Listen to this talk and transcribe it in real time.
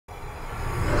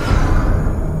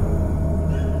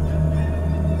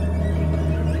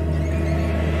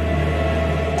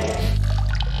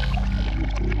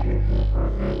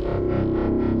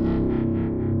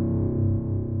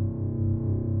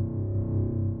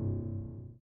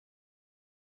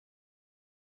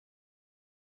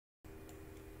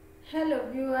Hello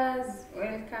viewers,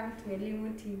 welcome to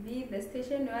Elimu TV, the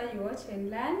station where you watch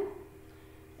and learn.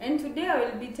 And today I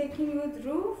will be taking you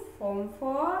through Form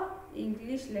 4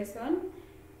 English lesson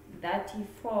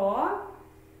 34.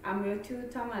 I'm your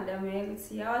tutor, Madam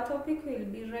Elsie. Our topic will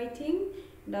be writing,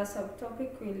 the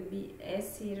subtopic will be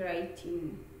essay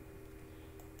writing.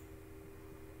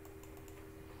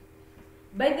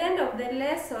 By the end of the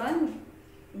lesson,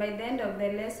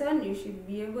 you should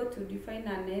be able to define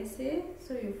an essay.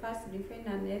 So you first define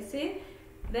an essay.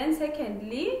 Then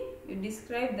secondly, you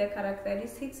describe the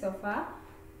characteristics of a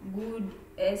good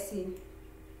essay.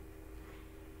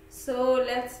 So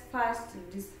let's first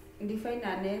define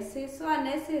an essay. So an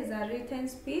essay is a written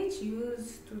speech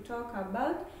used to talk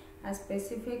about a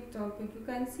specific topic. You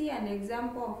can see an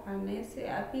example of an essay,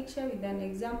 a picture with an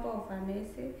example of an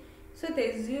essay. So it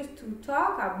is used to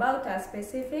talk about a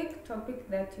specific topic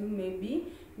that you may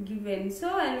be given.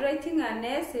 So when writing an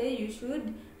essay, you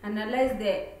should analyze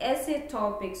the essay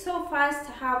topic. So first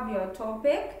have your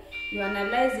topic, you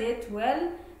analyze it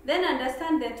well, then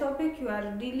understand the topic you are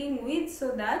dealing with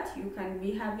so that you can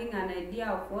be having an idea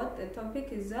of what the topic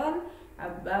is all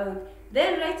about.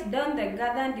 Then write down the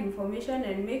gathered information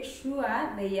and make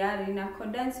sure they are in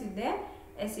accordance with the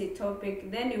essay topic.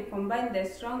 Then you combine the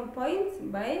strong points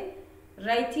by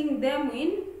writing them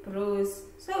in prose.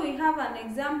 So we have an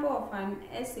example of an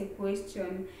essay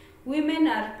question. Women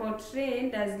are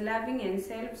portrayed as loving and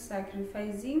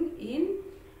self-sacrificing in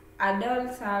a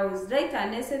doll's house. Write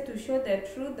an essay to show the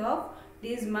truth of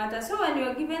this matter. So when you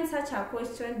are given such a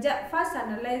question, first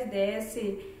analyze the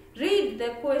essay. Read the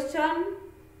question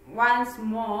once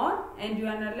more and you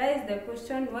analyze the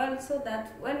question well, so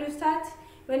that when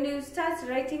you start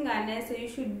writing an essay,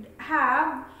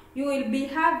 you will be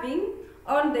having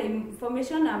all the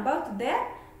information about the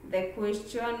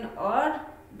question or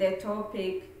the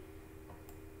topic.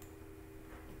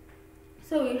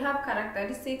 So we have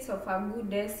characteristics of a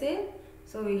good essay.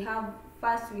 So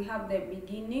first we have the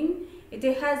beginning. It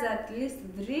has at least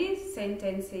 3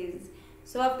 sentences.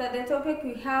 So after the topic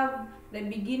we have the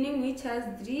beginning, which has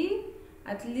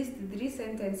at least 3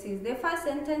 sentences. The first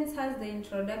sentence has the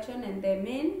introduction and the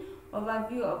main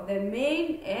overview of the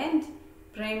main and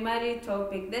primary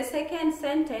topic. The second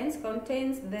sentence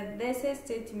contains the thesis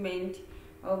statement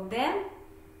of the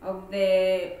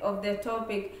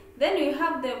topic. Then you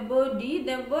have the body.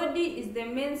 The body is the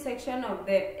main section of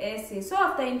the essay. So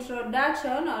after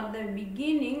introduction or the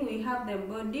beginning, we have the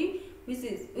body, which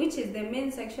is the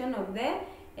main section of the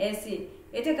essay.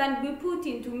 It can be put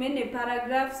into many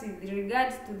paragraphs with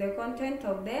regards to the content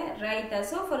of the writer.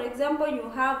 So for example, you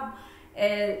have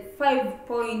 5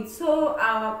 points, so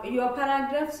your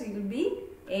paragraphs will be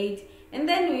 8. And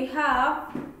then we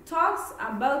have talks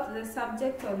about the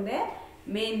subject on the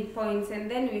main points, and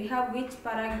then we have which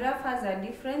paragraph has a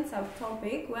different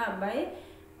subtopic, whereby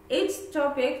each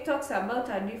topic talks about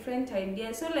a different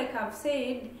idea. So like I've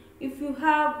said, if you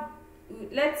have,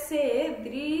 let's say,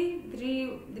 three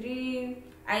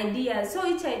ideas, so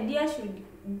each idea should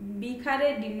be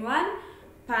carried in one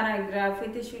paragraph.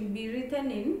 It should be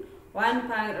written in one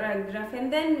paragraph.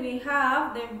 And then we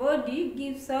have the body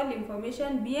gives all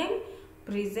information being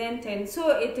presented.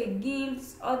 So it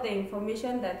gives all the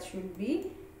information that should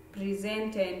be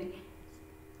presented.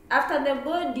 After the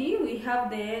body, we have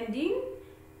the ending.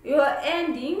 Your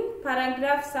ending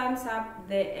paragraph sums up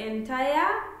the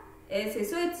entire essay.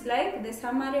 So it's like the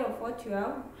summary of what you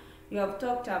have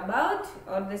talked about,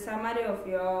 or the summary of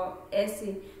your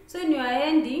essay. So in your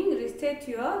ending, restate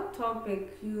your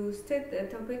topic. You state the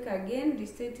topic again,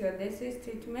 restate your essay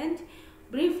statement.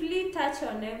 Briefly touch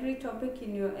on every topic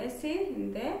in your essay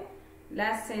in the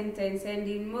last sentence. And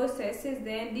in most essays,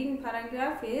 the ending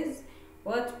paragraph is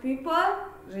what people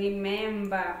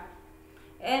remember.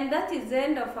 And that is the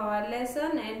end of our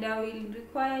lesson, and I will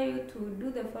require you to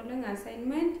do the following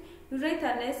assignment. You write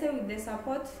an essay with the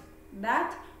support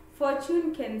that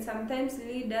fortune can sometimes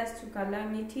lead us to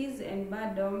calamities and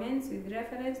bad omens, with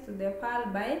reference to the Pearl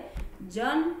by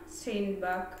John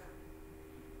Steinbeck.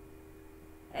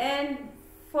 And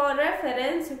for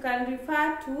reference, you can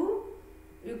refer to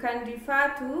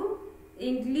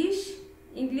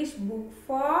English book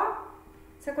 4,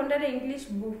 secondary English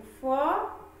book 4,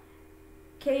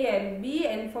 KLB.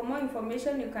 And for more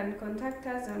information, you can contact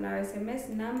us on our SMS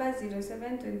number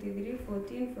 0723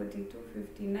 14 42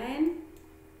 59.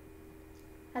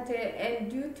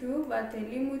 And YouTube at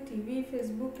Elimu TV,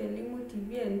 Facebook Elimu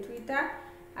TV, and Twitter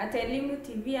at Elimu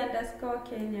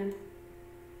TV_Kenya.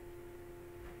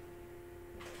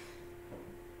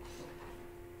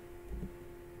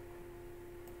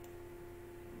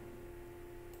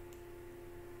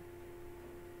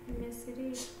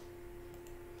 Mesri.